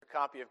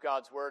copy of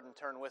God's Word and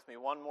turn with me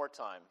one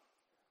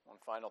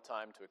final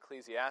time to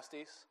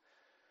Ecclesiastes.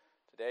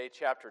 Today,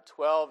 chapter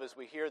 12, as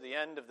we hear the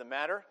end of the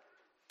matter.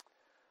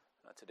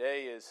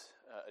 Today is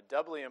a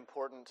doubly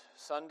important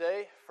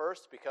Sunday.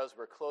 First, because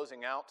we're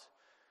closing out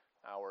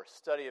our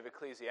study of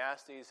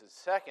Ecclesiastes. And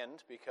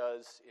second,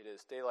 because it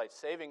is daylight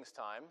savings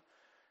time.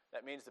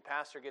 That means the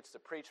pastor gets to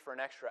preach for an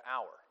extra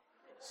hour.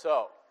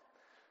 So,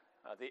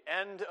 the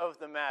end of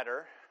the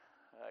matter,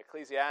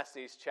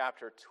 Ecclesiastes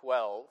chapter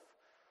 12.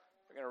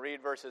 We're going to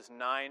read verses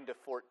 9 to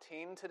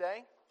 14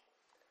 today.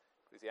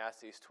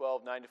 Ecclesiastes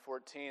 12, 9 to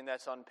 14.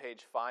 That's on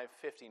page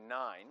 559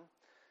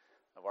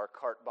 of our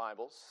Cart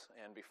Bibles.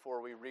 And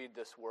before we read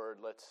this word,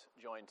 let's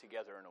join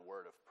together in a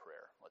word of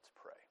prayer. Let's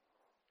pray.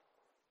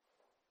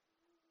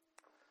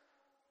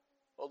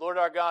 Oh, Lord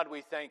our God,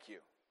 we thank you.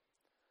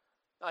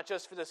 Not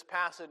just for this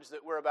passage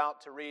that we're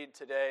about to read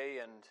today,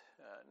 and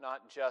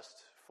not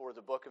just for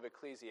the book of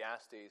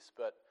Ecclesiastes,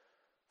 but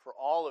for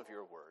all of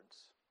your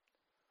words,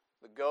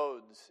 the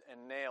goads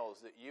and nails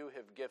that you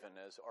have given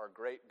as our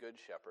great good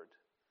shepherd.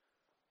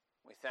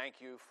 We thank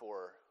you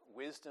for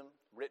wisdom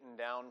written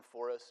down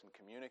for us and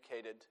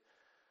communicated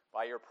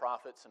by your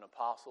prophets and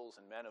apostles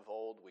and men of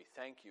old. We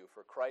thank you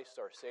for Christ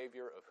our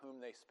Savior, of whom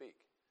they speak.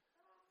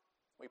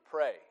 We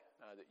pray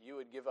that you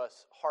would give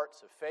us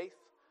hearts of faith,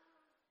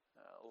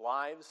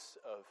 lives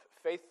of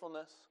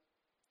faithfulness,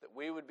 that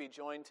we would be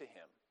joined to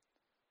him,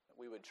 that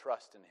we would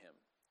trust in him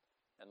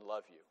and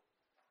love you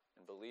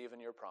and believe in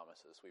your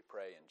promises. We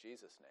pray in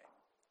Jesus' name.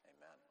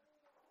 Amen.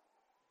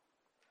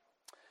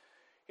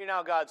 Hear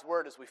now God's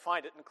word as we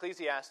find it in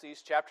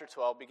Ecclesiastes chapter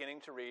 12,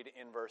 beginning to read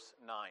in verse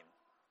 9.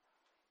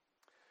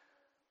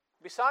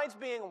 Besides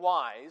being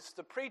wise,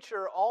 the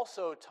preacher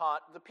also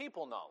taught the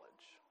people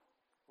knowledge,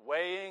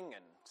 weighing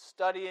and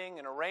studying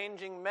and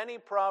arranging many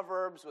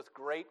proverbs with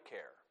great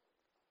care.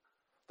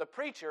 The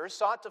preacher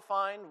sought to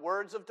find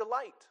words of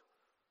delight,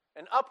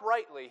 and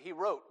uprightly he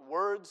wrote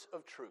words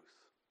of truth.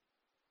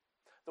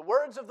 The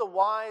words of the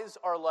wise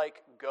are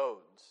like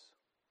goads,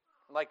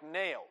 like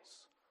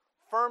nails,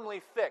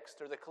 firmly fixed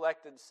are the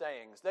collected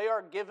sayings. They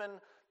are given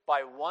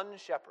by one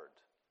shepherd.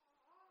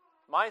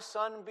 My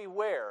son,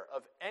 beware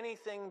of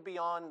anything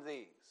beyond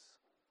these.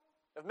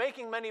 Of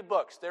making many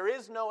books, there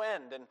is no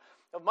end, and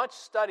of much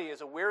study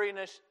is a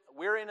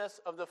weariness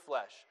of the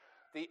flesh.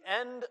 The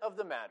end of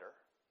the matter,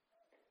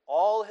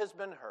 all has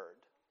been heard.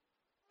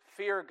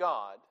 Fear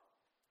God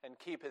and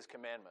keep his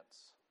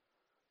commandments.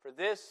 For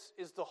this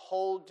is the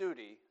whole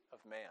duty of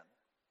man.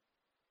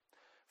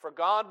 For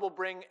God will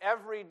bring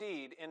every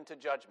deed into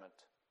judgment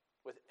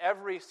with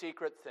every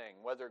secret thing,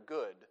 whether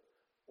good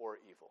or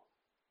evil.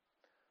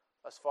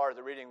 Thus far,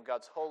 the reading of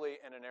God's holy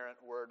and inerrant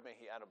word. May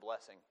he add a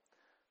blessing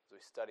as we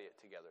study it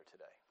together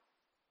today.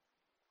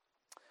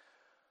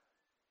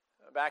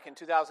 Back in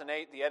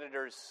 2008, the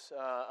editors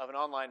of an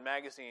online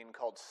magazine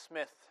called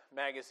Smith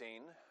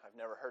Magazine, I've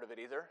never heard of it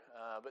either,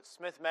 but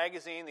Smith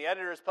Magazine, the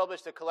editors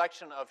published a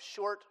collection of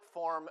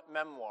short-form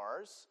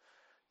memoirs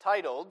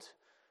titled,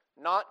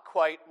 Not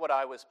Quite What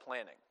I Was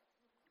Planning.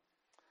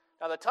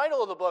 Now, the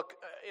title of the book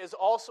is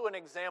also an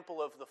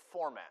example of the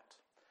format,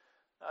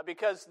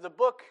 because the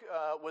book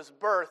was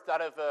birthed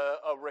out of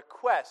a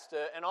request,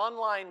 an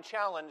online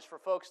challenge for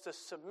folks to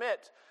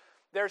submit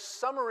their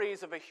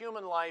summaries of a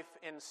human life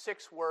in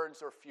 6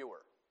 words or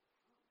fewer.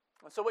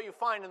 And so what you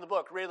find in the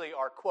book really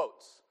are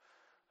quotes,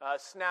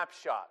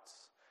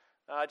 snapshots,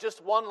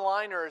 just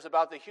one-liners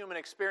about the human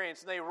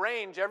experience. And they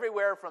range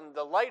everywhere from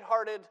the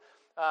lighthearted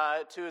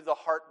to the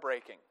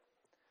heartbreaking.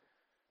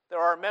 There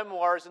are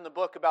memoirs in the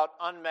book about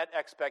unmet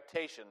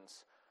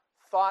expectations.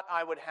 Thought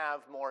I would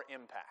have more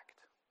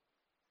impact.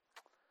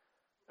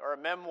 There are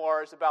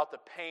memoirs about the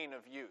pain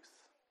of youth.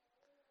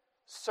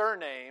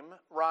 Surname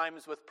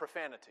rhymes with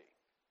profanity.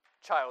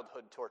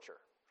 Childhood torture.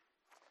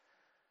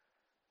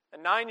 A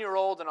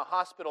 9-year-old in a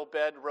hospital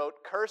bed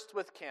wrote, cursed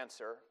with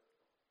cancer,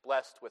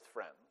 blessed with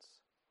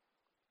friends.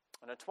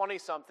 And a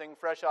 20-something,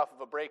 fresh off of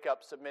a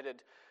breakup,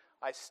 submitted,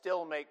 I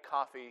still make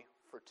coffee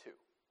for 2.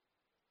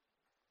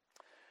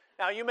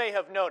 Now, you may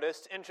have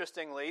noticed,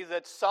 interestingly,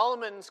 that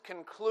Solomon's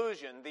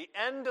conclusion, the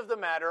end of the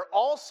matter,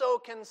 also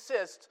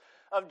consists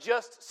of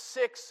just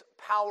 6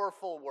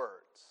 powerful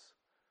words.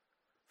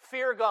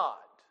 Fear God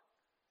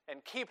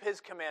and keep his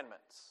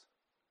commandments.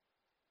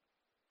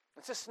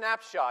 It's a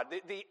snapshot,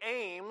 the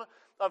aim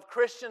of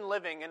Christian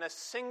living in a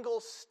single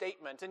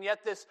statement. And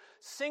yet this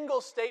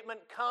single statement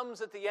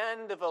comes at the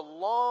end of a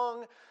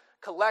long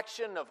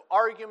collection of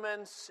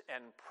arguments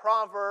and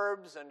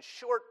proverbs and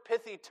short,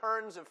 pithy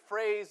turns of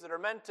phrase that are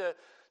meant to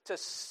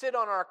sit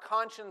on our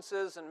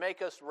consciences and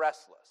make us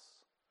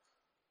restless.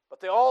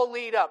 But they all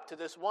lead up to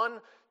this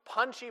one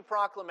punchy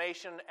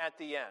proclamation at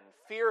the end.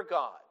 Fear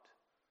God.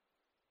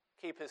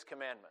 Keep his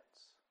commandments.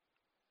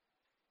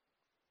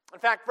 In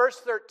fact, verse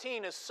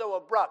 13 is so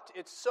abrupt,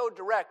 it's so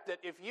direct, that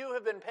if you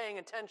have been paying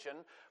attention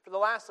for the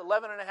last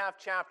 11 and a half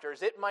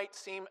chapters, it might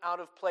seem out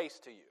of place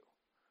to you.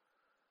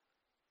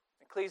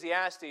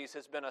 Ecclesiastes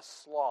has been a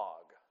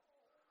slog,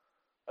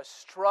 a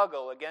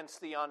struggle against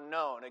the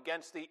unknown,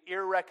 against the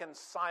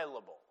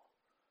irreconcilable.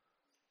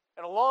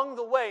 And along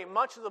the way,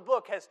 much of the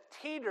book has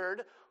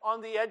teetered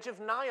on the edge of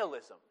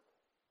nihilism.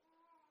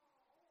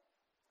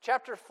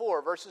 Chapter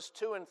 4, verses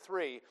 2 and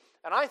 3.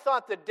 And I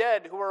thought the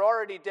dead who are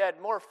already dead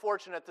more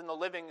fortunate than the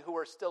living who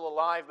are still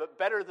alive, but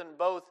better than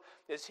both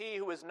is he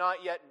who has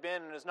not yet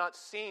been and has not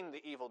seen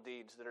the evil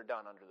deeds that are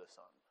done under the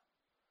sun.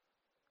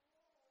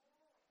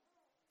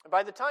 And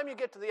by the time you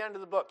get to the end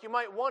of the book, you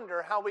might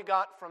wonder how we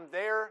got from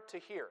there to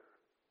here.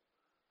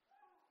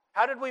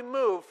 How did we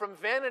move from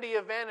vanity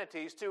of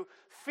vanities to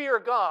fear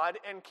God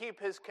and keep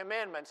His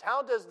commandments?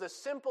 How does the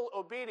simple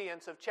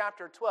obedience of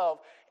chapter 12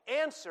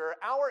 answer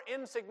our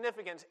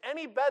insignificance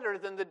any better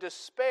than the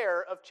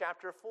despair of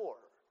chapter 4?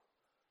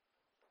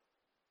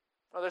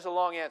 Well, there's a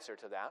long answer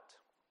to that.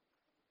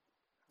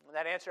 And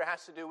that answer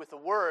has to do with the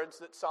words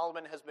that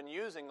Solomon has been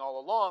using all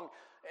along,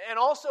 and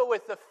also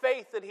with the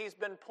faith that he's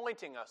been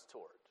pointing us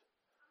toward.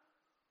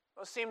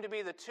 Those seem to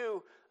be the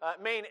two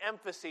main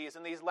emphases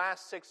in these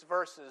last 6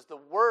 verses, the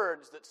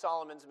words that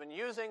Solomon's been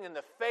using and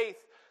the faith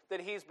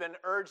that he's been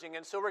urging.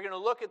 And so we're going to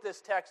look at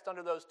this text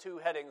under those two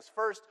headings.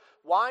 First,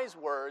 wise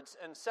words,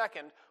 and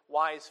second,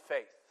 wise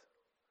faith.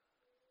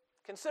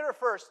 Consider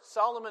first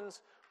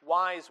Solomon's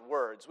wise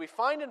words. We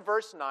find in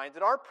verse 9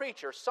 that our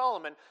preacher,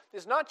 Solomon,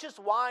 is not just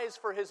wise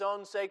for his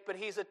own sake, but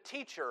he's a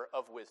teacher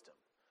of wisdom.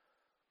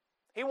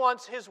 He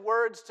wants his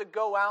words to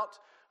go out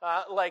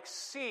like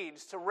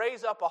seeds to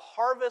raise up a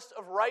harvest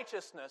of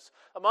righteousness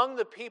among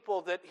the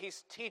people that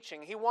he's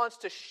teaching. He wants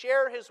to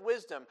share his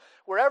wisdom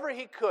wherever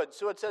he could.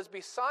 So it says,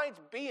 besides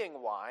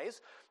being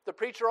wise, the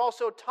preacher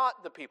also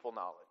taught the people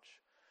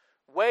knowledge,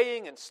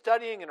 weighing and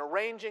studying and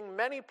arranging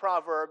many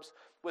proverbs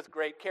with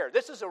great care.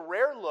 This is a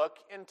rare look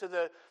into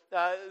the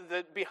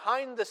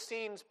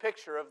behind-the-scenes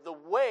picture of the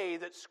way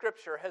that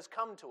Scripture has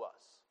come to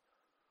us.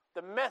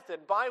 The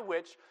method by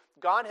which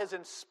God has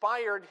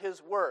inspired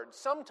His Word.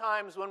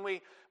 Sometimes when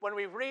we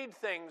read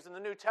things in the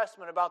New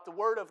Testament about the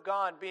Word of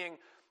God being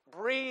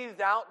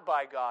breathed out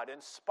by God,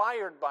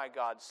 inspired by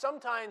God,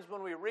 sometimes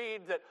when we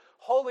read that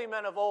holy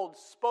men of old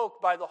spoke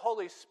by the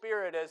Holy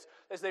Spirit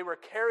as they were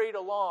carried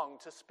along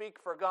to speak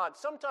for God,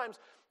 sometimes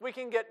we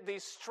can get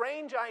these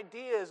strange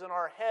ideas in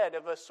our head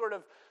of a sort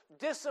of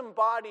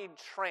disembodied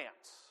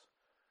trance.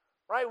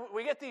 Right?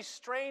 We get these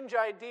strange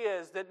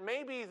ideas that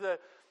maybe the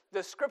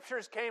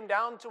Scriptures came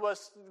down to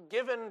us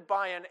given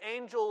by an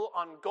angel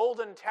on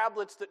golden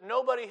tablets that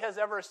nobody has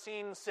ever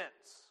seen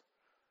since.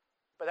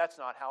 But that's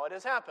not how it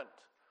has happened.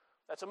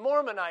 That's a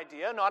Mormon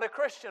idea, not a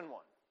Christian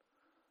one.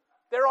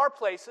 There are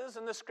places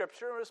in the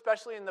Scripture,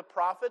 especially in the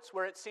prophets,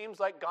 where it seems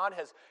like God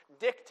has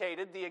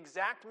dictated the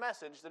exact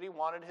message that He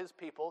wanted His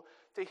people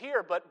to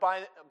hear. But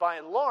by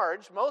and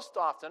large, most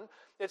often,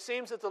 it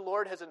seems that the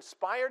Lord has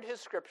inspired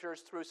His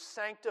Scriptures through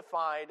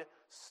sanctified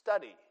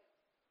study.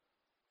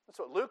 That's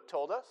what Luke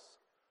told us,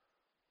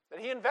 that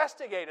he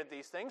investigated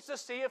these things to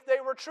see if they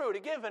were true, to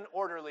give an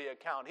orderly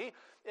account. He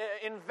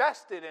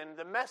invested in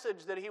the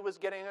message that he was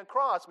getting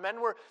across.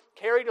 Men were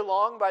carried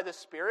along by the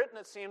Spirit, and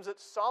it seems that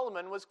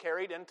Solomon was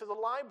carried into the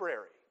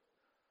library.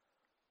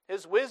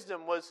 His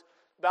wisdom was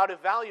about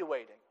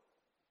evaluating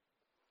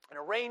and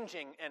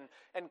arranging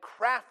and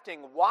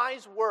crafting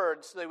wise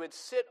words so they would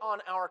sit on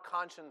our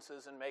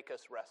consciences and make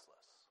us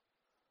restless.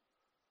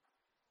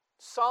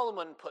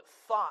 Solomon put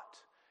thought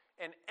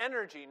and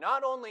energy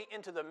not only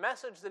into the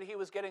message that he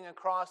was getting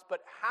across,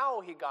 but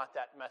how he got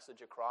that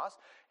message across.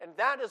 And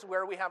that is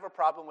where we have a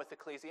problem with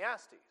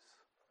Ecclesiastes.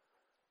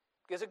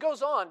 Because it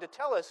goes on to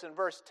tell us in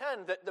verse 10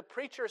 that the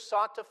preacher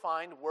sought to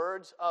find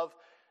words of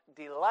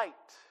delight.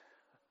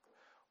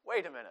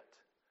 Wait a minute.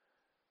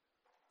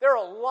 There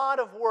are a lot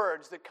of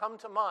words that come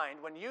to mind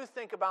when you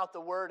think about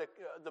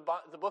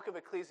the book of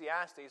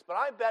Ecclesiastes, but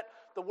I bet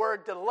the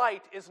word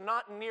delight is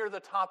not near the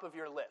top of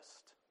your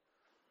list.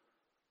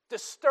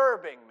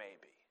 Disturbing,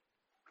 maybe.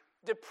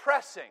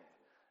 Depressing,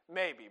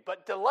 maybe.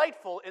 But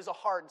delightful is a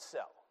hard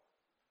sell.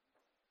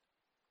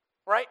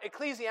 Right?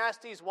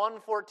 Ecclesiastes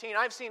 1:14,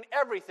 I've seen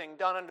everything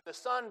done under the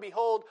sun.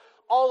 Behold,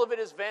 all of it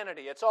is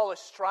vanity. It's all a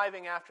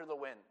striving after the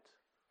wind.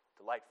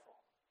 Delightful.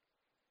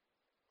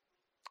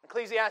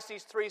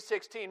 Ecclesiastes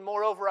 3:16,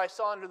 moreover, I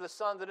saw under the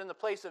sun that in the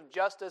place of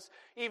justice,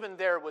 even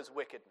there was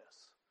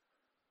wickedness.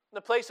 In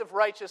the place of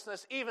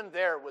righteousness, even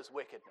there was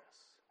wickedness.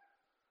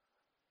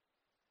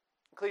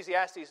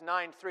 Ecclesiastes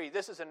 9:3,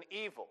 this is an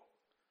evil,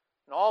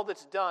 and all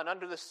that's done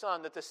under the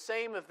sun, that the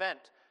same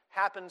event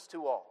happens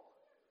to all.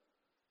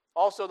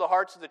 Also the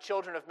hearts of the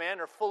children of man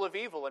are full of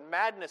evil, and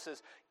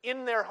madnesses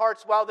in their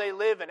hearts while they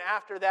live, and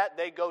after that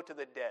they go to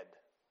the dead.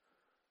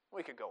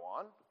 We could go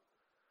on.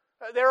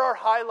 There are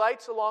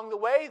highlights along the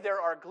way.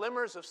 There are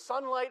glimmers of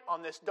sunlight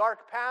on this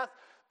dark path,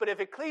 but if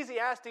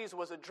Ecclesiastes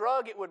was a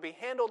drug, it would be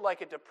handled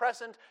like a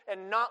depressant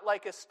and not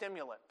like a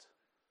stimulant.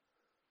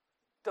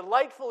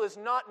 Delightful is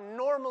not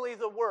normally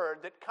the word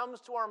that comes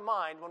to our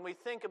mind when we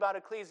think about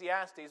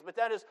Ecclesiastes, but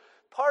that is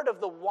part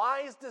of the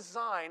wise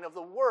design of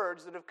the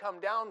words that have come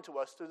down to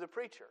us through the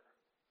preacher.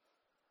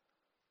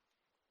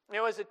 You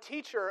know, as a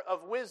teacher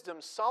of wisdom,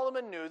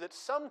 Solomon knew that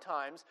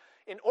sometimes,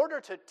 in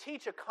order to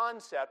teach a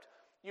concept,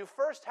 you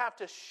first have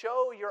to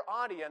show your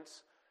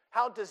audience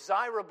how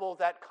desirable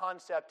that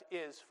concept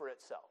is for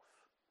itself.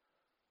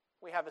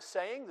 We have a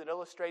saying that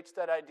illustrates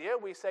that idea.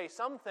 We say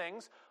some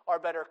things are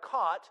better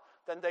caught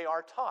than they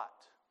are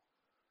taught.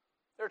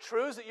 There are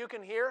truths that you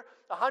can hear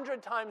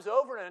 100 times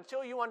over, and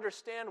until you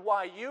understand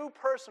why you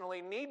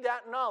personally need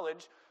that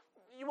knowledge,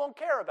 you won't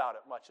care about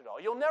it much at all.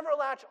 You'll never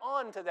latch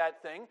on to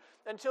that thing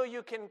until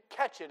you can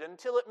catch it,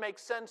 until it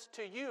makes sense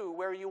to you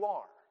where you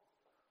are.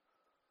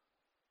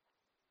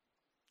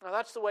 Now,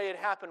 that's the way it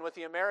happened with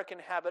the American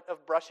habit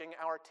of brushing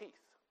our teeth.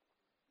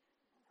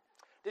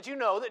 Did you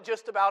know that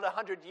just about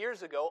 100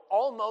 years ago,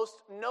 almost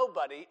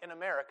nobody in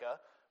America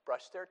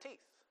brushed their teeth?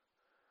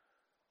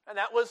 And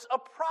that was a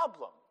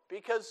problem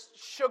because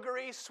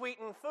sugary,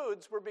 sweetened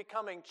foods were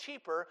becoming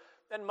cheaper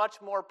and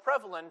much more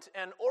prevalent,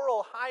 and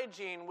oral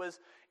hygiene was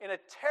in a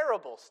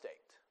terrible state.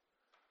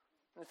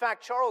 In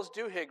fact, Charles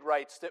Duhigg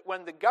writes that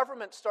when the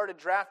government started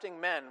drafting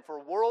men for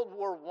World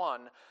War I,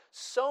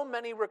 so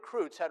many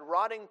recruits had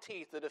rotting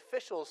teeth that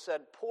officials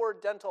said poor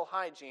dental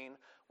hygiene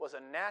was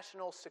a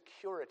national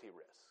security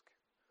risk.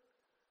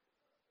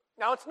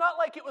 Now, it's not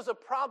like it was a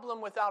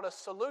problem without a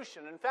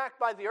solution. In fact,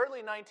 by the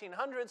early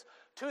 1900s,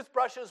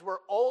 toothbrushes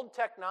were old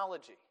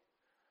technology.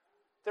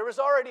 There was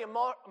already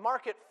a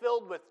market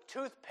filled with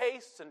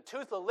toothpastes and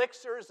tooth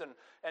elixirs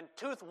and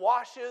tooth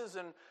washes,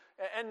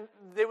 and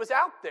it was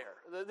out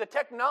there. The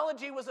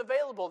technology was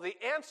available. The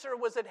answer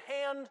was at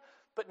hand,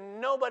 but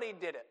nobody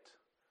did it.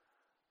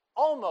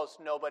 Almost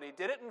nobody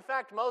did it. In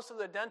fact, most of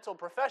the dental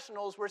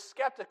professionals were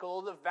skeptical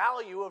of the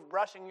value of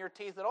brushing your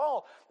teeth at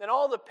all. And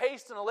all the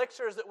pastes and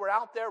elixirs that were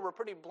out there were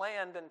pretty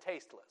bland and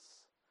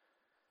tasteless.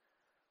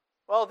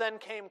 Well, then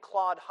came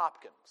Claude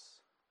Hopkins.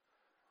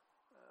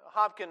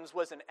 Hopkins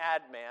was an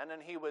ad man,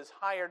 and he was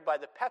hired by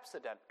the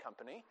Pepsodent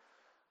Company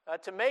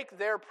to make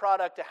their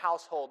product a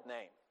household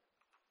name.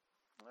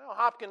 Well,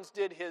 Hopkins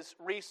did his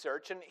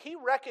research, and he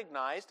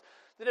recognized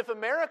that if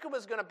America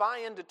was going to buy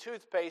into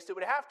toothpaste, it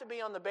would have to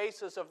be on the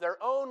basis of their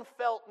own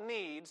felt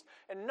needs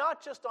and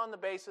not just on the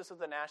basis of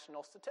the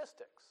national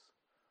statistics.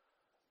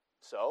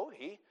 So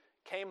he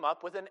came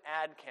up with an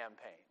ad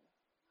campaign.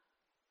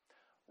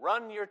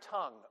 Run your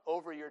tongue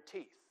over your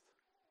teeth.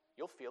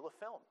 You'll feel a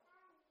film.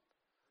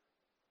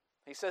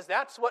 He says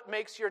that's what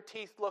makes your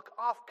teeth look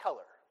off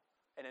color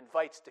and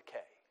invites decay.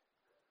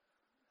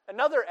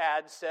 Another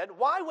ad said,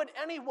 why would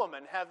any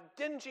woman have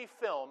dingy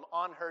film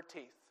on her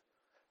teeth?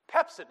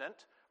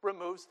 Pepsodent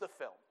removes the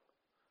film.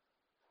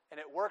 And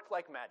it worked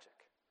like magic.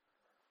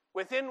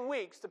 Within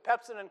weeks, the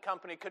Pepsodent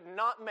Company could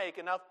not make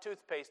enough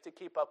toothpaste to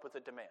keep up with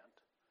the demand.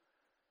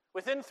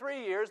 Within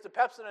 3 years, the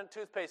Pepsodent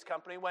Toothpaste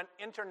Company went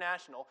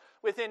international.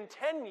 Within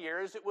 10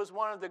 years, it was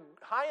one of the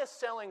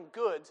highest-selling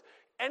goods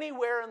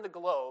anywhere in the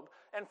globe.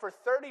 And for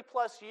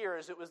 30-plus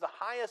years, it was the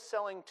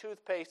highest-selling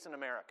toothpaste in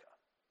America.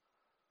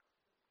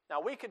 Now,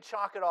 we could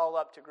chalk it all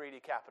up to greedy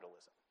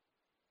capitalism.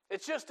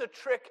 It's just a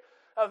trick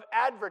of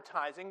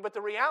advertising, but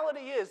the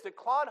reality is that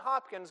Claude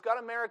Hopkins got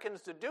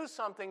Americans to do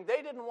something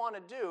they didn't want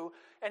to do,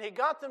 and he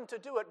got them to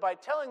do it by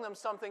telling them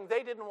something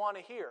they didn't want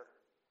to hear.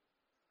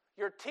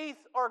 Your teeth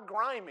are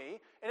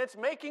grimy, and it's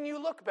making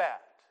you look bad.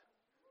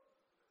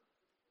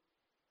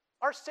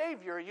 Our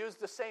Savior used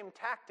the same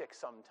tactic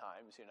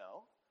sometimes, you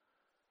know.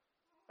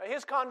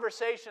 His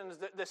conversations,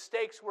 the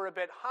stakes were a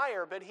bit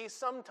higher, but he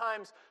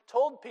sometimes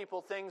told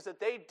people things that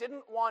they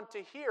didn't want to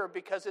hear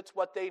because it's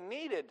what they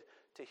needed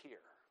to hear.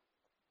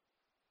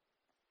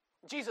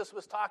 Jesus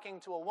was talking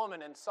to a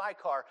woman in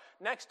Sychar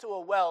next to a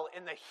well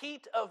in the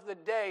heat of the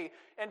day,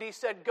 and he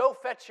said, go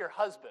fetch your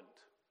husband.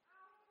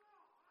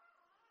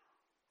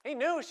 He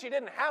knew she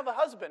didn't have a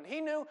husband. He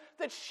knew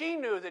that she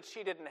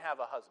didn't have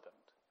a husband.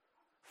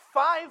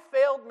 5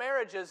 failed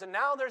marriages, and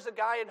now there's a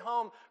guy at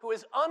home who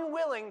is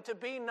unwilling to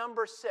be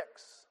number 6.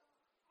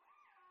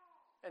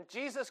 And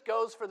Jesus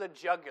goes for the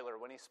jugular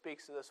when he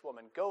speaks to this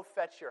woman. Go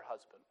fetch your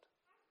husband.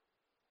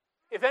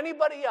 If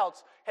anybody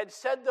else had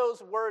said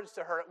those words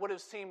to her, it would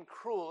have seemed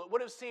cruel. It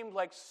would have seemed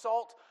like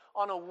salt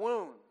on a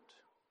wound.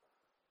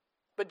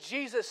 But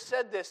Jesus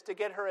said this to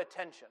get her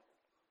attention.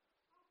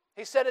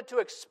 He said it to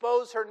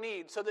expose her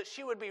needs so that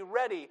she would be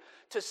ready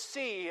to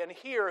see and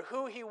hear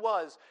who he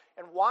was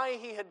and why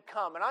he had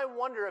come. And I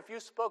wonder if you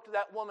spoke to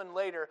that woman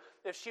later,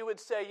 if she would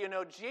say, you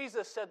know,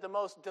 Jesus said the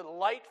most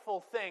delightful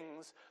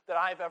things that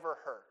I've ever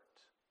heard.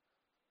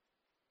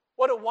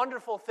 What a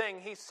wonderful thing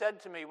he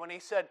said to me when he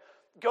said,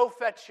 go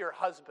fetch your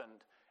husband.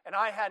 And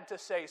I had to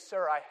say,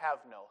 sir, I have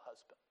no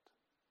husband.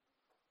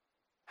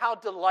 How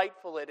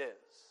delightful it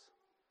is,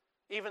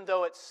 even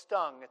though it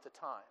stung at the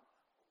time.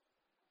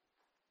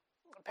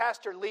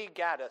 Pastor Lee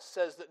Gaddis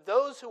says that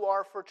those who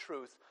are for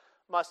truth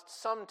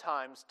must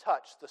sometimes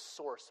touch the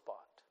sore spot.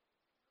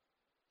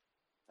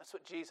 That's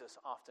what Jesus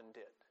often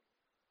did.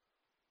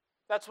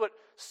 That's what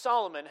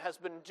Solomon has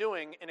been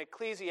doing in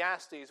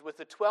Ecclesiastes with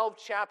the 12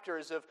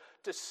 chapters of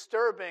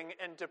disturbing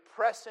and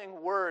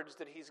depressing words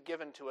that he's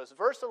given to us.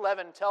 Verse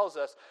 11 tells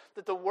us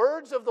that the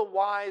words of the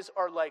wise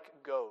are like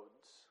goads,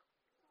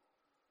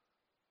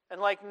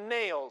 and like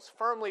nails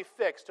firmly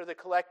fixed are the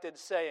collected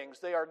sayings.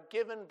 They are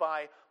given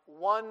by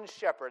one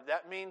shepherd.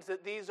 That means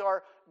that these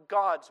are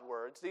God's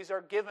words. These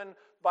are given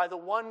by the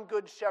one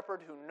good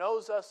shepherd who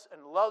knows us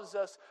and loves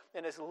us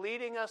and is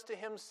leading us to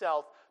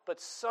himself, but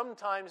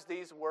sometimes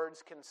these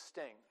words can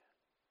sting.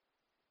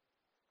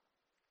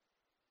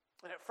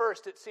 And at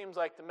first it seems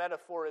like the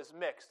metaphor is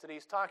mixed, that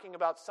he's talking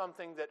about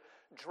something that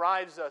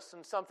drives us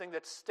and something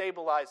that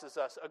stabilizes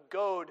us, a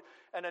goad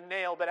and a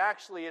nail, but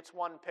actually it's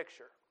one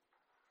picture.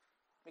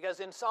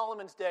 Because in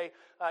Solomon's day,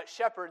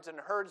 shepherds and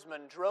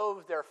herdsmen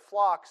drove their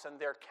flocks and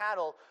their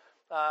cattle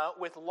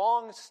with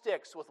long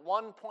sticks with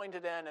one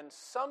pointed end, and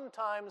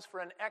sometimes for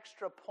an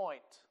extra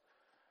point,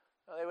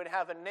 they would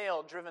have a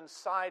nail driven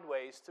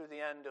sideways through the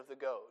end of the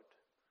goad.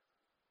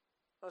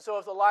 And so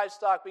if the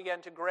livestock began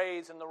to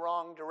graze in the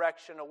wrong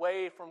direction,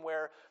 away from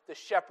where the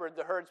shepherd,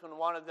 the herdsman,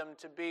 wanted them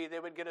to be,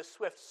 they would get a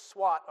swift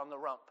swat on the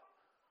rump.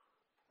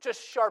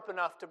 Just sharp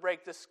enough to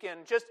break the skin,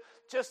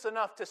 just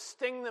enough to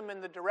sting them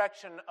in the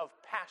direction of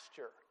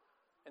pasture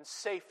and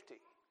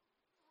safety.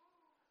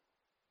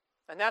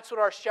 And that's what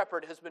our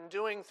shepherd has been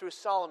doing through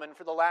Solomon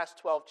for the last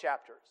 12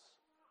 chapters.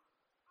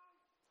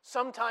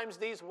 Sometimes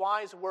these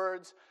wise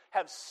words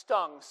have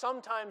stung.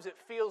 Sometimes it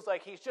feels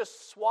like he's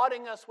just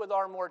swatting us with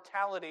our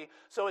mortality,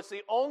 so it's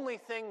the only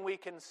thing we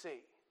can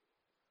see.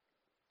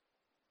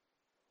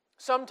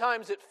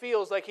 Sometimes it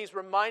feels like he's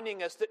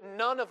reminding us that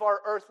none of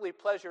our earthly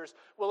pleasures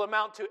will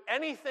amount to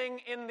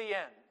anything in the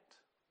end.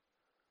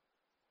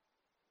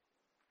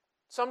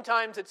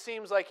 Sometimes it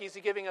seems like he's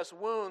giving us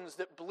wounds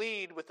that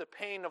bleed with the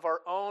pain of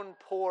our own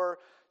poor,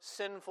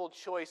 sinful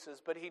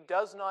choices, but he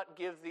does not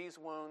give these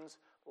wounds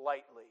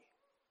lightly.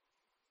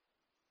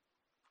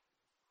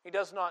 He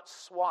does not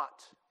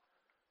swat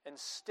and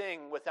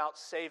sting without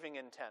saving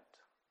intent.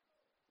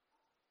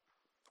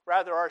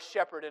 Rather, our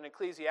shepherd in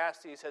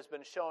Ecclesiastes has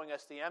been showing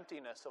us the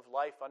emptiness of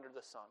life under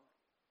the sun,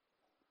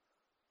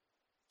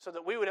 so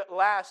that we would at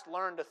last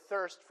learn to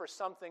thirst for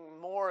something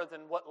more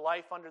than what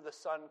life under the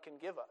sun can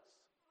give us.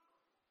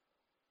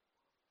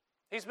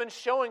 He's been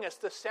showing us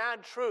the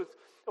sad truth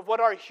of what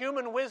our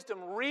human wisdom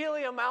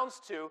really amounts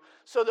to,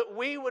 so that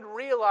we would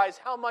realize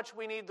how much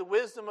we need the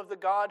wisdom of the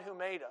God who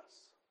made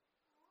us.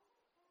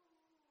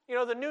 You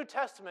know, the New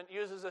Testament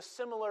uses a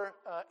similar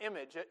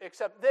image,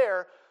 except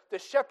there, the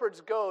shepherd's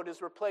goad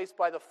is replaced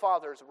by the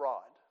father's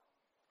rod.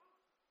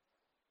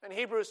 And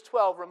Hebrews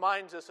 12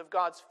 reminds us of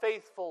God's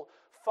faithful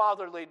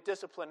fatherly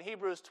discipline.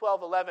 Hebrews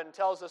 12:11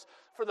 tells us,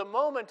 "For the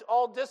moment,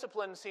 all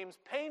discipline seems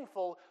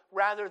painful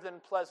rather than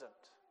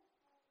pleasant."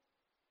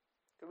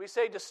 Could we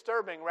say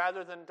disturbing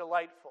rather than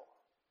delightful?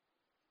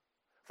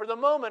 For the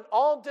moment,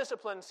 all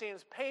discipline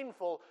seems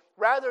painful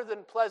rather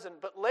than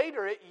pleasant, but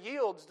later it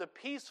yields the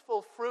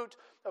peaceful fruit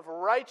of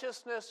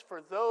righteousness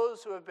for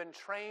those who have been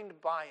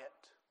trained by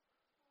it.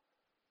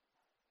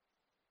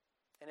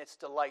 And it's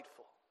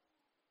delightful.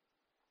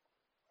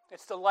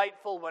 It's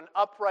delightful when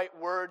upright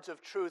words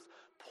of truth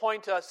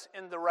point us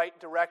in the right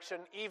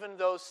direction, even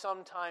though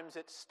sometimes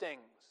it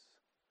stings.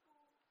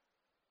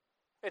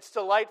 It's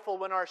delightful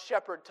when our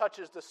shepherd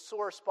touches the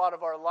sore spot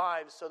of our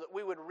lives so that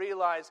we would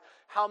realize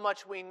how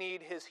much we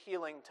need his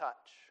healing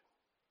touch.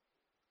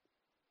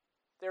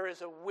 There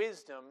is a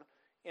wisdom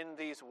in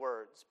these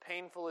words,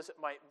 painful as it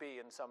might be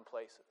in some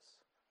places.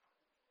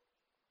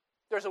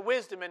 There's a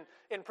wisdom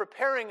in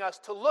preparing us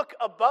to look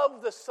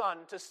above the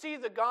sun, to see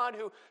the God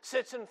who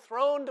sits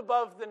enthroned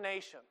above the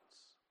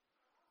nations.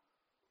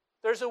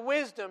 There's a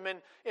wisdom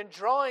in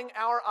drawing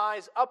our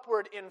eyes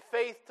upward in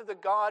faith to the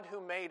God who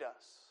made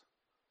us.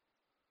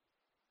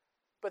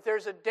 But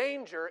there's a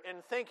danger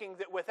in thinking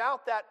that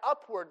without that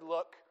upward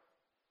look,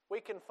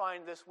 we can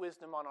find this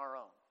wisdom on our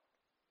own.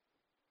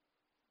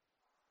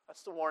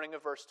 That's the warning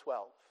of verse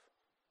 12.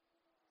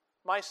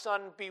 My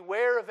son,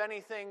 beware of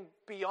anything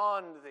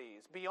beyond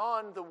these,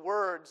 beyond the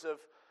words of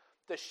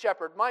the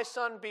shepherd. My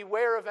son,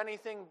 beware of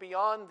anything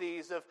beyond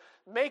these, of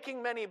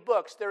making many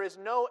books. There is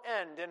no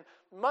end, and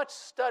much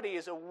study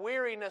is a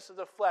weariness of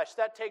the flesh.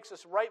 That takes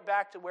us right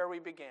back to where we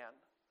began.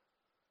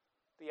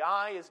 The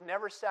eye is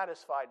never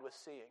satisfied with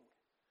seeing.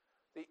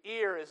 The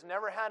ear has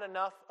never had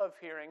enough of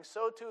hearing.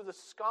 So too the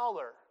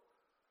scholar,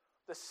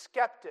 the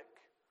skeptic,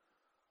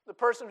 the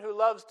person who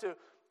loves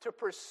to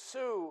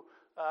pursue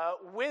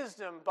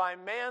wisdom by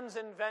man's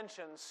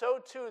invention, so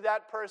too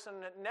that person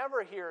that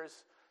never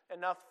hears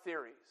enough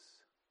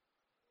theories,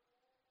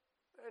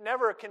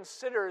 never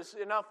considers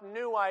enough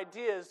new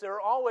ideas. There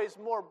are always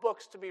more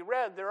books to be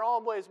read. There are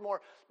always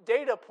more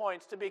data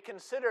points to be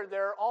considered.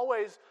 There are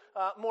always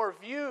more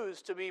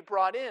views to be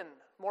brought in,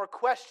 more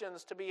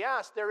questions to be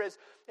asked. There is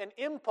an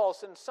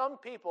impulse in some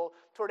people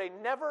toward a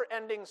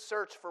never-ending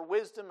search for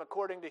wisdom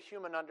according to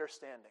human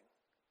understanding.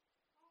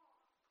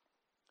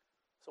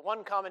 So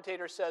one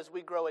commentator says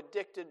we grow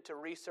addicted to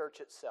research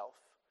itself,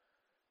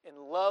 in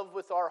love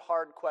with our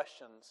hard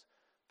questions,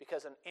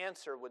 because an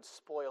answer would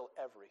spoil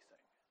everything.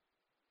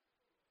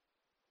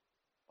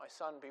 My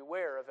son,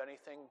 beware of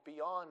anything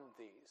beyond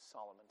these,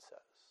 Solomon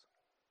says.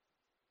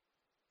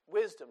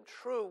 Wisdom,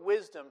 true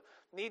wisdom,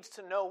 needs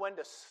to know when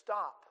to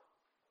stop.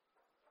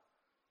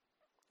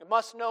 We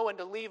must know when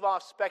to leave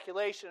off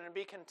speculation and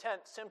be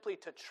content simply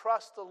to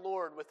trust the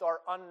Lord with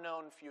our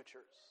unknown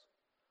futures.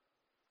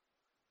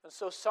 And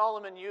so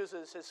Solomon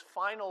uses his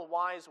final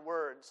wise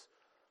words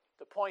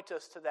to point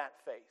us to that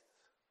faith.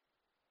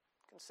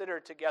 Consider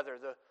together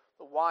the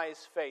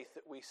wise faith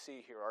that we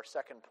see here, our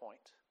second point.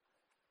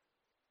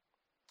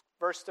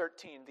 Verse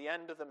 13, the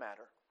end of the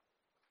matter.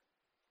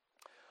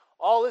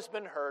 All has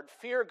been heard.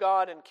 Fear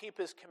God and keep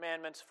his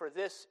commandments, for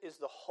this is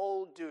the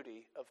whole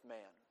duty of man.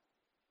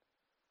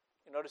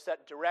 You notice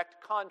that direct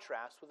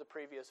contrast with the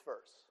previous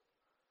verse.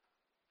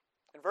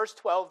 In verse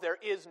 12, there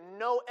is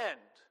no end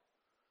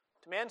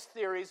to man's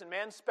theories and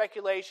man's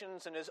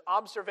speculations and his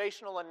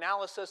observational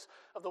analysis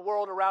of the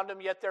world around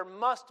him, yet there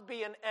must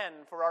be an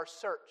end for our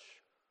search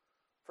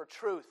for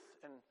truth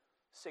and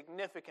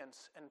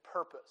significance and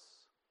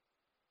purpose.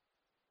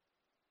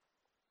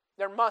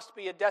 There must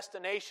be a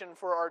destination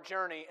for our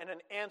journey and an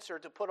answer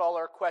to put all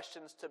our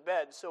questions to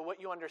bed. So what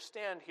you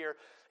understand here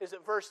is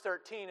that verse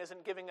 13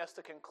 isn't giving us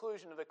the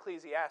conclusion of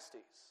Ecclesiastes.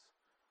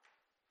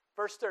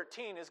 Verse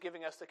 13 is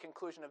giving us the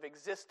conclusion of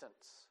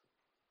existence.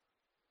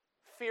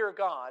 Fear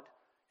God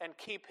and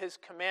keep his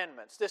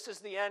commandments. This is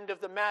the end of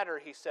the matter,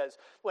 he says.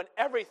 When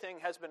everything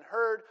has been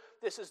heard,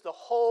 this is the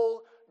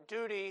whole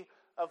duty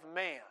of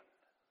man.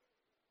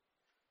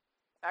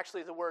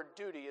 Actually, the word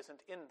duty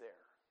isn't in there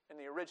in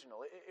the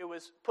original. It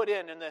was put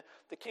in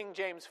the King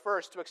James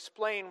first to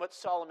explain what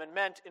Solomon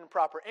meant in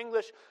proper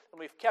English, and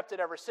we've kept it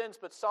ever since,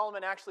 but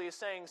Solomon actually is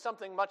saying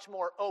something much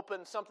more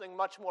open, something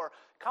much more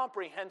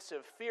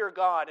comprehensive. Fear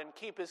God and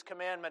keep his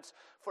commandments,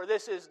 for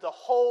this is the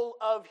whole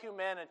of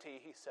humanity,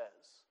 he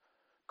says.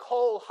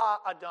 Kol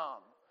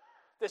ha-adam.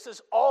 This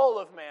is all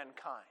of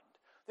mankind.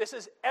 This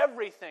is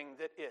everything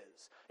that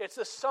is. It's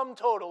the sum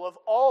total of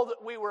all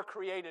that we were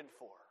created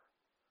for.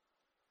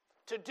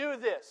 To do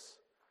this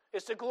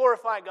is to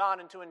glorify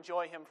God and to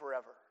enjoy him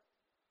forever.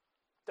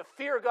 To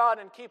fear God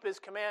and keep his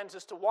commands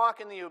is to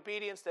walk in the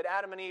obedience that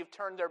Adam and Eve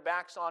turned their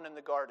backs on in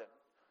the garden.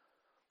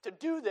 To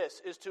do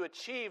this is to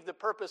achieve the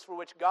purpose for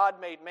which God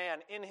made man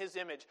in his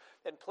image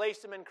and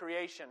placed him in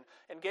creation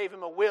and gave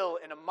him a will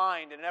and a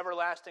mind and an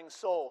everlasting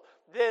soul.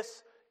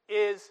 This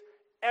is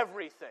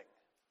everything.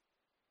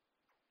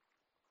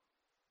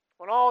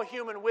 When all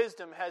human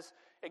wisdom has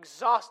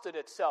exhausted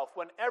itself,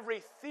 when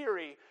every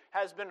theory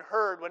has been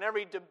heard, when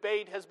every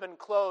debate has been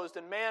closed,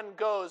 and man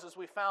goes, as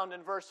we found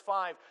in verse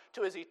 5,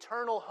 to his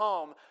eternal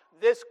home,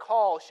 this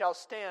call shall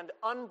stand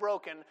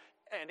unbroken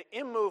and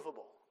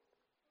immovable.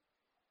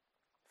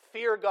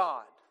 Fear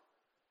God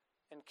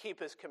and keep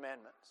his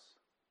commandments.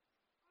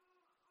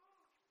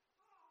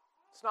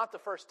 It's not the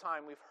first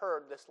time we've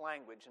heard this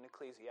language in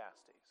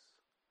Ecclesiastes,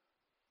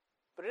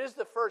 but it is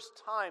the first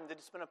time that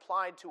it's been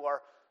applied to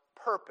our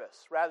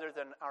purpose rather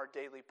than our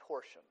daily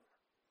portion.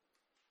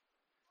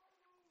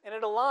 And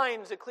it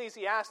aligns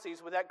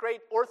Ecclesiastes with that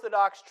great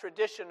Orthodox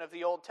tradition of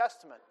the Old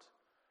Testament.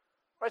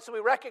 Right, so we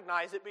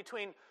recognize that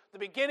between the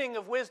beginning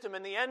of wisdom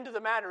and the end of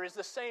the matter is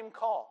the same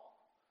call.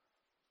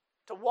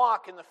 To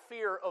walk in the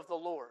fear of the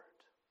Lord.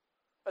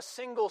 A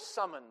single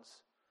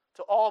summons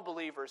to all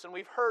believers, and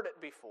we've heard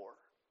it before.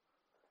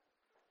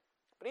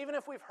 But even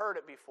if we've heard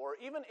it before,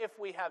 even if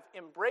we have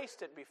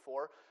embraced it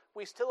before,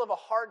 we still have a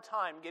hard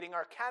time getting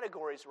our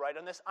categories right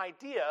on this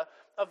idea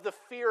of the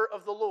fear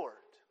of the Lord.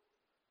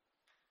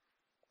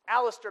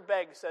 Alistair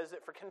Begg says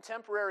that for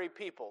contemporary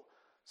people,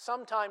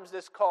 sometimes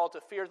this call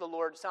to fear the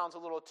Lord sounds a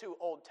little too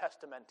Old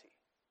Testament-y.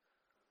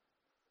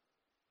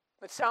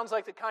 It sounds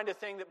like the kind of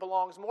thing that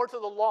belongs more to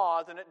the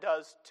law than it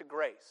does to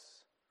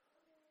grace.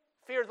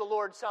 Fear the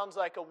Lord sounds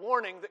like a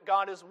warning that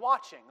God is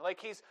watching, like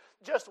he's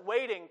just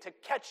waiting to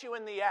catch you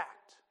in the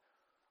act.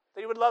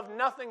 That he would love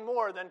nothing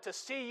more than to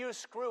see you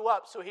screw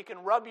up so he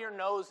can rub your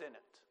nose in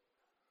it.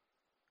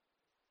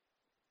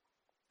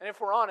 And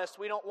if we're honest,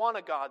 we don't want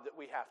a God that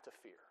we have to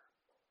fear.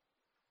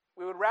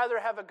 We would rather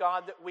have a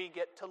God that we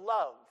get to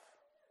love.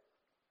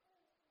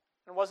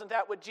 And wasn't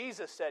that what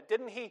Jesus said?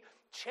 Didn't he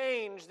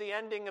change the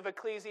ending of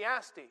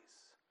Ecclesiastes?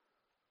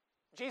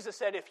 Jesus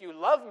said, if you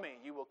love me,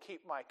 you will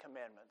keep my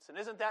commandments. And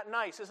isn't that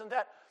nice? Isn't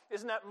that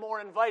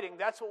more inviting?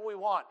 That's what we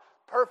want.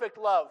 Perfect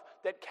love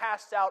that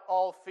casts out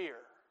all fear.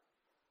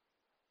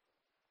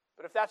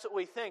 But if that's what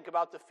we think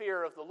about the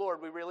fear of the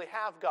Lord, we really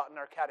have gotten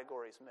our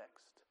categories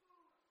mixed.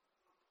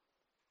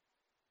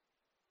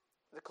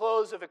 At the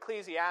close of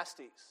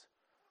Ecclesiastes,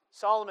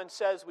 Solomon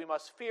says we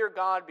must fear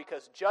God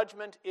because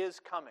judgment is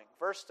coming.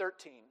 Verse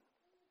 14.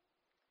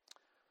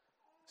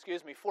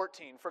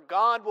 For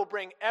God will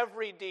bring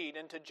every deed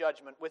into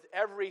judgment with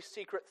every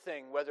secret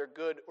thing, whether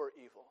good or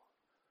evil.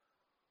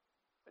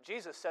 But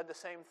Jesus said the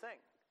same thing.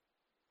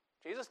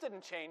 Jesus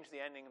didn't change the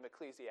ending of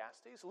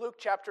Ecclesiastes. Luke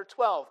chapter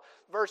 12,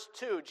 verse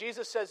 2,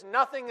 Jesus says,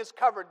 nothing is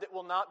covered that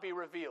will not be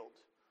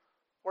revealed,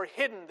 or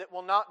hidden that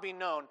will not be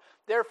known.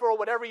 Therefore,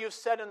 whatever you've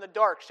said in the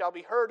dark shall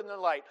be heard in the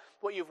light.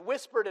 What you've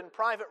whispered in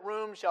private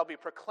rooms shall be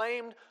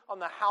proclaimed on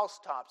the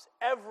housetops.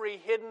 Every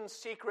hidden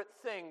secret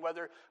thing,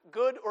 whether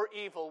good or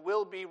evil,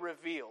 will be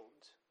revealed.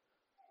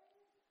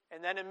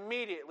 And then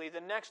immediately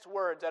the next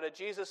words out of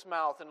Jesus'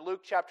 mouth in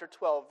Luke chapter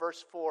 12,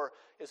 verse 4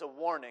 is a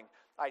warning.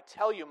 I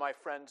tell you, my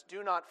friends,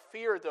 do not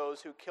fear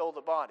those who kill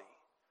the body.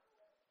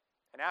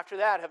 And after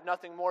that have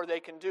nothing more they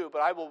can do,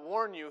 but I will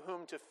warn you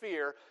whom to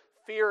fear.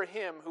 Fear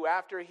him who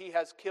after he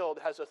has killed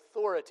has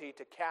authority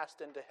to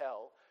cast into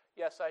hell.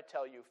 Yes, I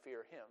tell you,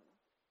 fear him.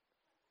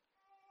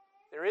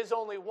 There is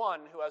only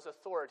one who has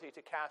authority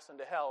to cast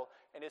into hell,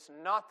 and it's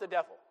not the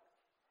devil.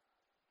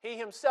 He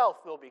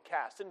himself will be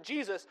cast. And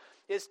Jesus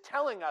is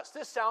telling us,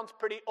 this sounds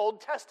pretty Old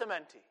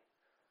Testament-y.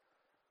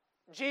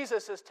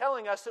 Jesus is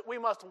telling us that we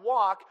must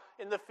walk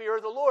in the fear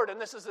of the Lord. And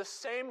this is the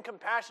same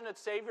compassionate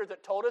Savior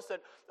that told us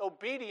that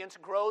obedience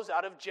grows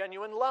out of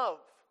genuine love.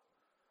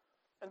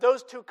 And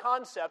those two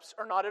concepts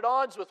are not at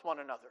odds with one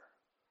another.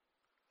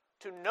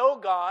 To know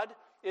God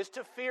is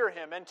to fear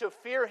him, and to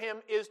fear him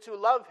is to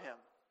love him.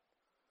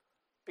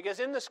 Because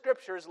in the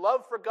Scriptures,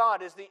 love for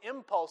God is the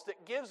impulse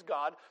that gives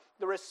God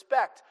the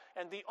respect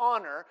and the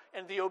honor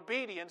and the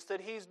obedience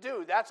that he's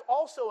due. That's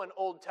also an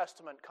Old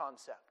Testament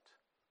concept.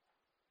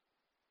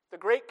 The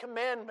great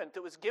commandment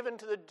that was given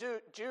to the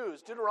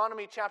Jews,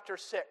 Deuteronomy chapter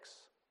 6.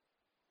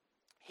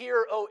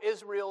 Hear, O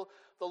Israel,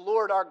 the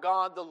Lord our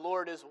God, the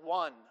Lord is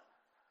one.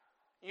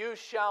 You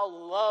shall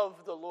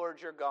love the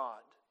Lord your God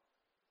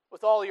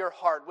with all your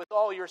heart, with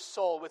all your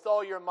soul, with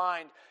all your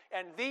mind.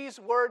 And these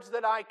words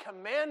that I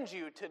command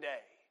you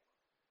today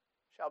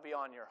shall be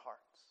on your hearts.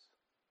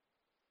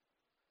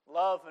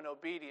 Love and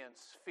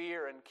obedience,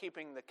 fear and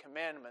keeping the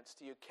commandments.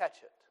 Do you catch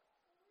it?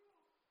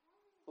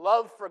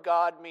 Love for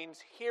God means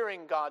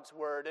hearing God's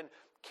word and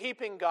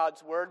keeping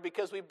God's word,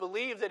 because we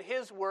believe that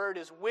his word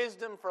is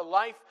wisdom for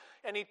life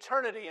and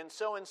eternity. And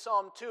so in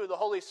Psalm 2, the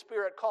Holy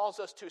Spirit calls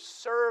us to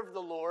serve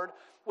the Lord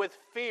with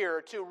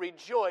fear, to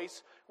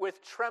rejoice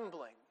with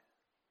trembling.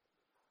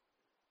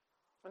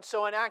 And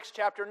so in Acts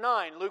chapter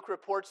 9, Luke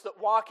reports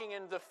that walking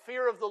in the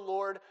fear of the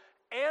Lord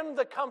and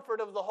the comfort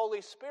of the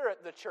Holy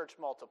Spirit, the church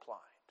multiplied.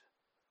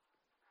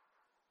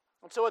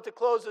 And so at the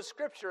close of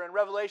Scripture in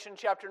Revelation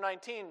chapter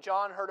 19,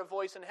 John heard a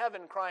voice in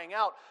heaven crying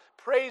out,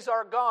 "Praise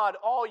our God,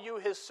 all you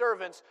his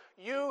servants,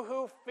 you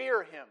who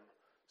fear him,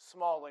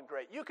 small and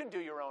great." You can do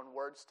your own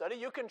word study.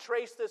 You can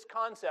trace this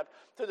concept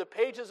through the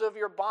pages of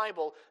your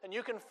Bible, and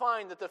you can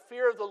find that the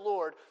fear of the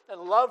Lord and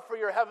love for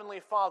your heavenly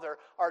Father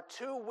are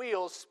two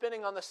wheels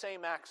spinning on the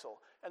same axle,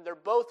 and they're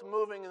both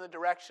moving in the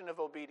direction of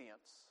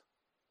obedience.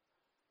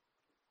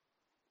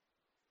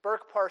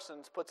 Burke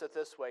Parsons puts it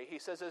this way. He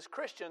says, as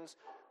Christians,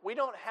 we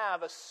don't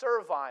have a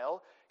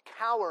servile,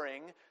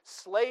 cowering,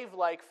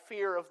 slave-like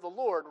fear of the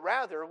Lord.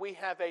 Rather, we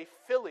have a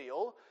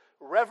filial,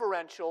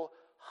 reverential,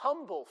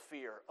 humble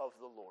fear of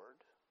the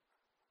Lord.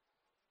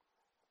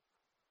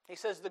 He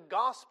says the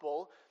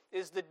gospel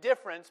is the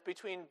difference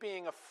between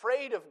being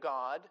afraid of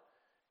God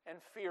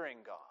and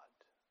fearing God.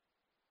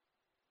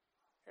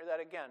 Hear that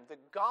again. The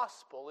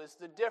gospel is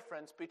the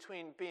difference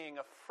between being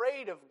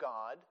afraid of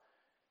God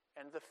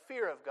and the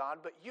fear of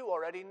God, but you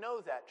already know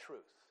that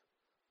truth,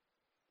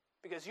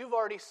 because you've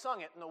already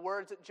sung it in the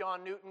words that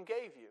John Newton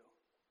gave you.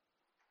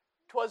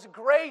 'Twas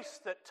grace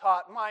that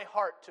taught my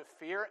heart to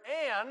fear,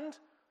 and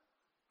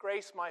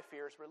grace my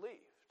fears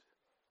relieved.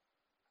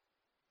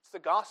 It's the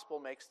gospel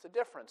makes the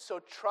difference.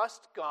 So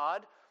trust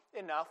God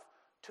enough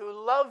to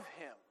love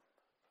him.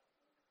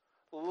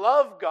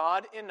 Love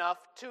God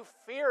enough to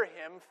fear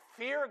him.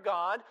 Fear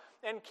God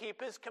and keep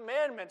his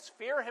commandments.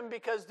 Fear him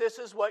because this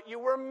is what you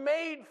were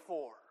made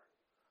for.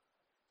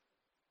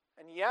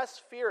 And yes,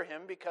 fear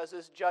him because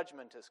his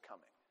judgment is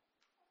coming.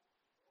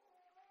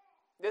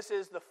 This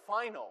is the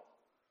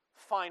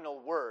final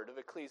word of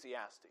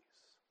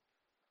Ecclesiastes.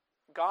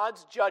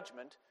 God's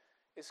judgment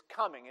is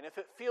coming. And if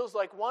it feels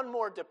like one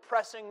more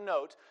depressing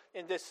note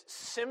in this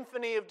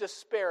symphony of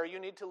despair, you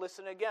need to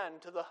listen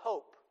again to the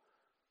hope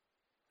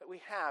that we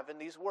have in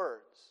these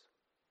words.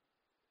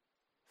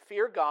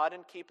 Fear God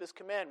and keep his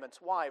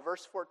commandments. Why?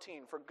 Verse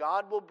 14, for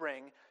God will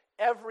bring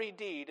every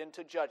deed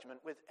into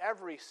judgment with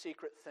every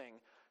secret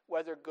thing,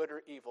 whether good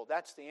or evil.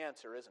 That's the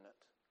answer, isn't it?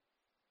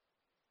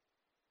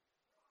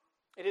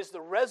 It is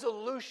the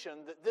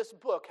resolution that this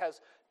book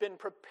has been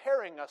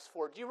preparing us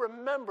for. Do you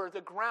remember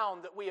the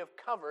ground that we have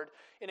covered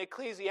in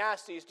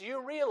Ecclesiastes? Do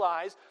you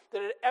realize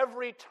that at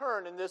every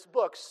turn in this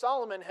book,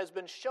 Solomon has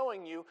been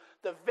showing you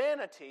the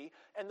vanity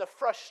and the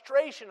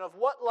frustration of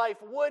what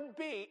life would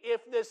be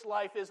if this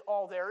life is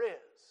all there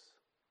is?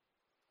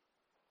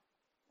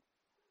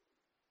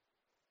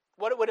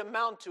 What it would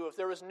amount to if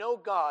there was no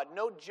God,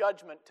 no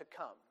judgment to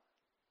come.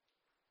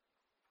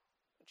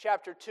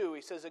 Chapter 2,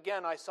 he says,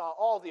 again, I saw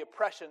all the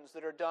oppressions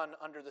that are done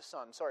under the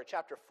sun.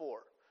 Chapter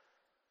 4.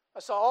 I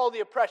saw all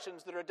the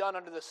oppressions that are done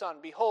under the sun.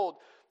 Behold,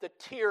 the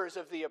tears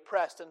of the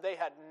oppressed, and they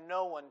had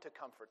no one to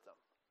comfort them.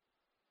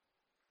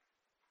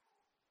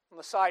 On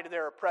the side of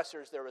their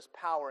oppressors there was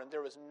power, and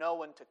there was no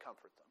one to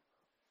comfort them.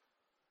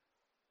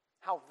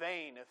 How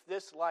vain if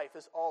this life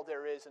is all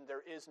there is, and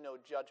there is no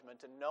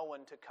judgment, and no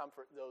one to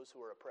comfort those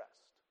who are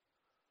oppressed.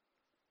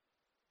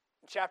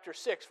 In chapter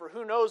 6, for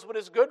who knows what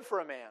is good for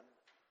a man?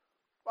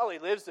 While he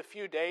lives the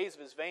few days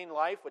of his vain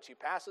life, which he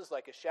passes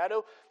like a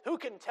shadow, who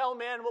can tell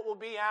man what will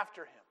be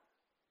after him?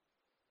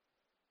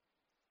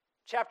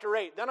 Chapter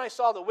 8, then I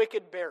saw the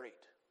wicked buried.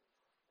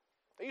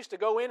 They used to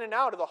go in and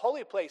out of the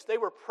holy place. They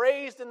were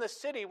praised in the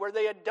city where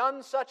they had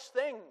done such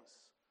things.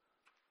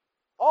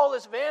 All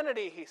is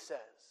vanity, he says.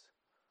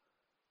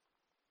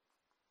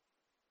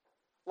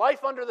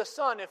 Life under the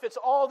sun, if it's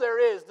all there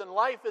is, then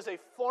life is a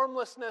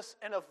formlessness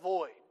and a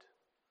void.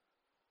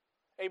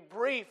 A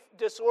brief,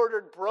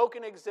 disordered,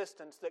 broken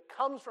existence that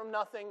comes from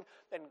nothing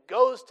and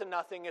goes to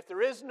nothing. If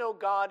there is no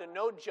God and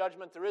no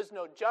judgment, there is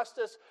no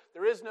justice,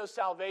 there is no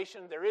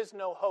salvation, there is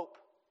no hope.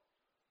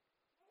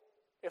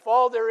 If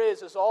all there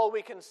is all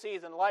we can see,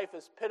 then life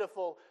is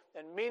pitiful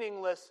and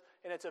meaningless,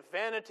 and it's a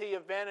vanity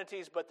of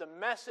vanities. But the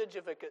message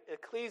of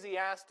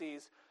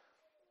Ecclesiastes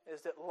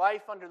is that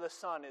life under the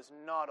sun is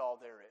not all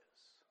there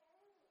is.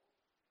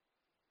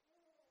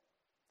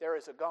 There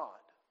is a God,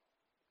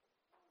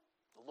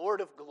 the Lord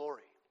of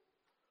glory,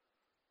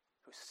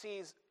 who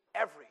sees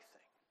everything,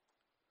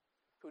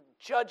 who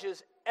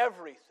judges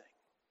everything,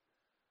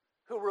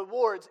 who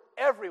rewards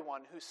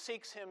everyone who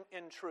seeks him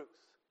in truth.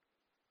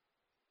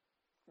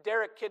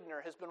 Derek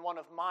Kidner has been one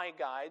of my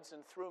guides,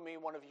 and through me,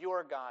 one of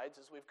your guides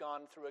as we've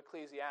gone through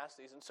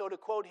Ecclesiastes. And so to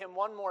quote him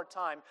one more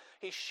time,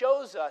 he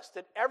shows us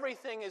that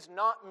everything is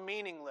not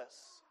meaningless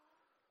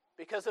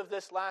because of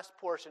this last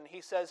portion.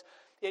 He says,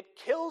 it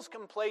kills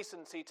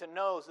complacency to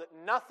know that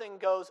nothing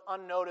goes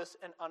unnoticed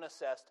and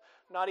unassessed,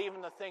 not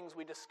even the things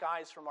we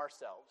disguise from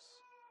ourselves.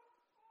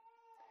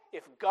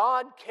 If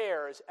God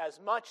cares as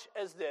much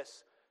as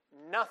this,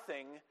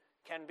 nothing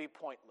can be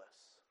pointless.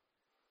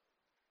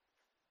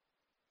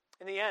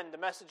 In the end, the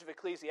message of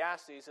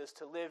Ecclesiastes is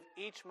to live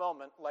each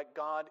moment like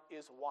God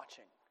is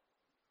watching.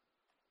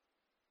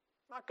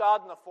 Not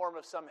God in the form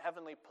of some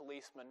heavenly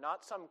policeman,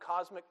 not some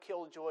cosmic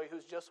killjoy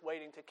who's just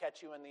waiting to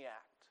catch you in the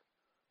act.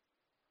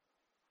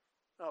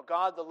 No,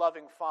 God the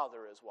loving Father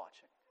is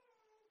watching.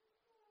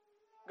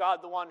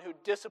 God the one who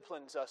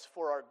disciplines us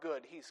for our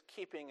good, he's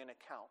keeping an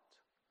account.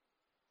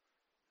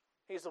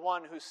 He's the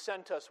one who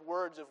sent us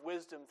words of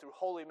wisdom through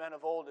holy men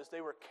of old as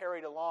they were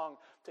carried along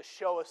to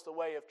show us the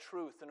way of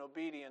truth and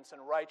obedience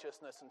and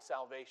righteousness and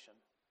salvation.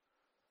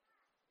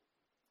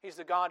 He's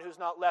the God who's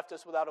not left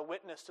us without a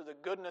witness to the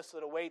goodness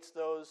that awaits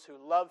those who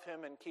love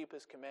him and keep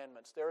his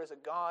commandments. There is a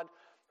God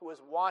who is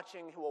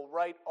watching, who will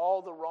right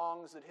all the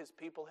wrongs that his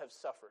people have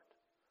suffered.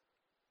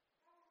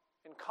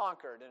 In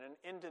Concord and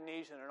in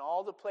Indonesia and in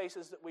all the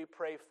places that we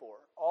pray for,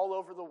 all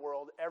over the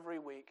world, every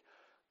week,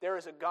 there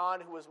is a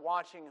God who is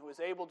watching, who is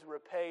able to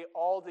repay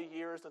all the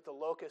years that the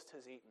locust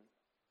has eaten.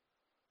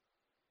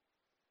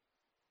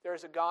 There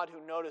is a God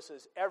who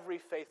notices every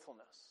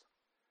faithfulness,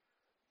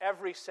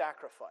 every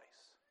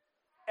sacrifice,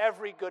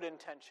 every good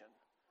intention,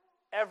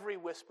 every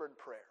whispered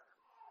prayer.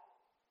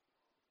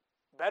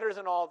 Better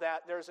than all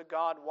that, there's a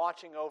God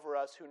watching over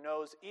us who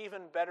knows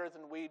even better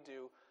than we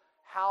do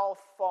how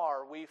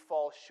far we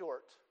fall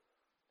short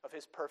of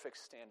his perfect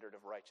standard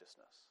of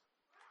righteousness.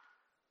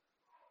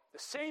 The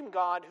same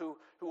God who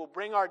will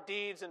bring our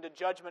deeds into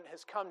judgment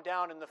has come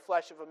down in the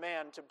flesh of a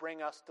man to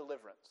bring us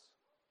deliverance.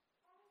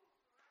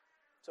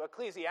 So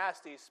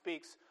Ecclesiastes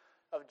speaks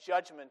of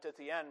judgment at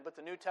the end, but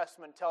the New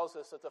Testament tells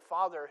us that the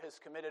Father has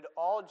committed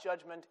all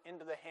judgment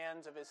into the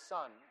hands of his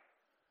Son,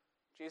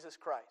 Jesus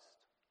Christ.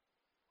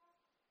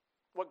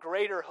 What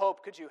greater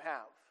hope could you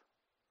have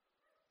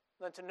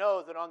than to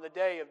know that on the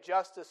day of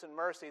justice and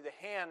mercy,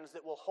 the hands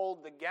that will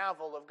hold the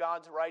gavel of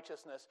God's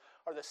righteousness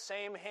are the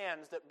same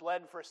hands that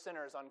bled for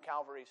sinners on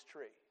Calvary's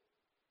tree?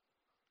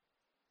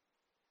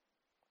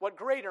 What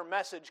greater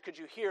message could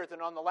you hear than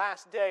on the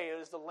last day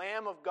it is the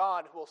Lamb of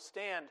God who will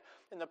stand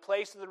in the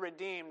place of the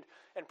redeemed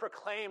and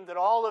proclaim that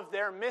all of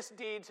their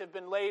misdeeds have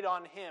been laid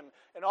on him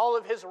and all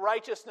of his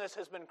righteousness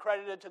has been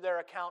credited to their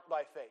account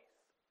by faith?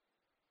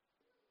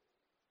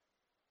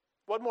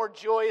 What more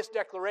joyous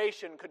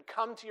declaration could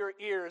come to your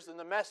ears than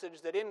the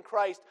message that in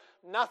Christ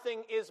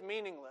nothing is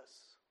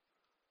meaningless,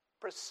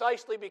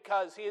 precisely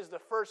because he is the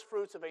first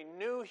fruits of a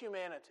new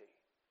humanity?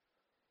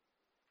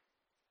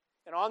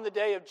 And on the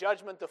day of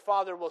judgment, the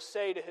Father will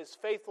say to his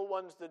faithful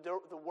ones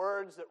the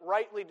words that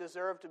rightly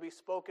deserve to be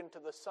spoken to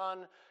the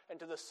Son and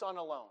to the Son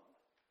alone.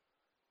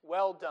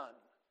 Well done,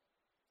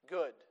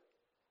 good,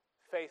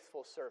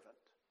 faithful servant.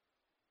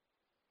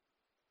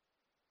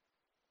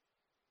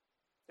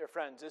 Dear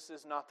friends, this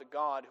is not the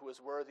God who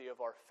is worthy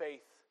of our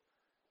faith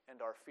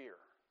and our fear.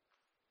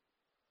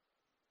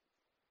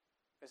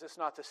 Is this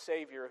not the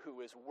Savior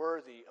who is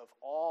worthy of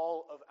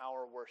all of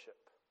our worship?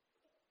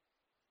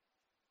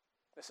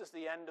 This is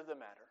the end of the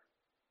matter.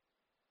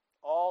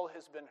 All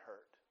has been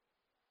heard.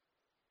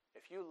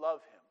 If you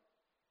love him,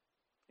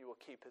 you will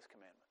keep his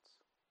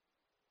commandments.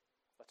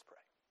 Let's pray.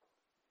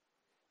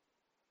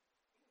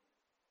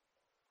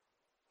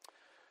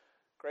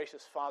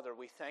 Gracious Father,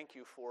 we thank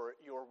you for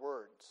your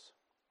words.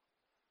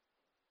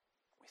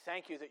 We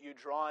thank you that you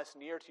draw us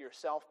near to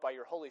yourself by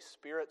your Holy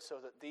Spirit so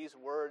that these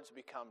words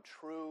become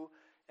true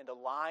and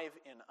alive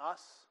in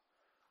us,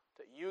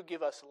 that you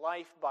give us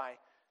life by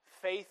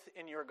faith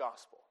in your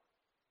gospel.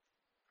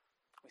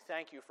 We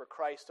thank you for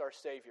Christ our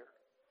Savior,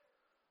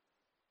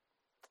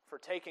 for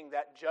taking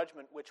that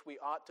judgment which we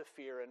ought to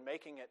fear and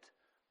making it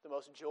the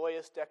most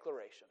joyous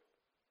declaration.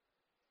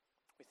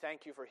 We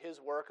thank you for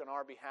his work on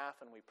our behalf,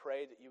 and we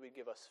pray that you would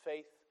give us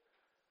faith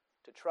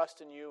to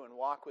trust in you and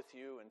walk with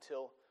you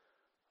until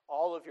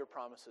all of your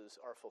promises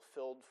are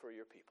fulfilled for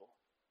your people.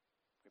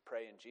 We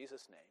pray in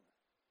Jesus' name.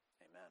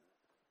 Amen.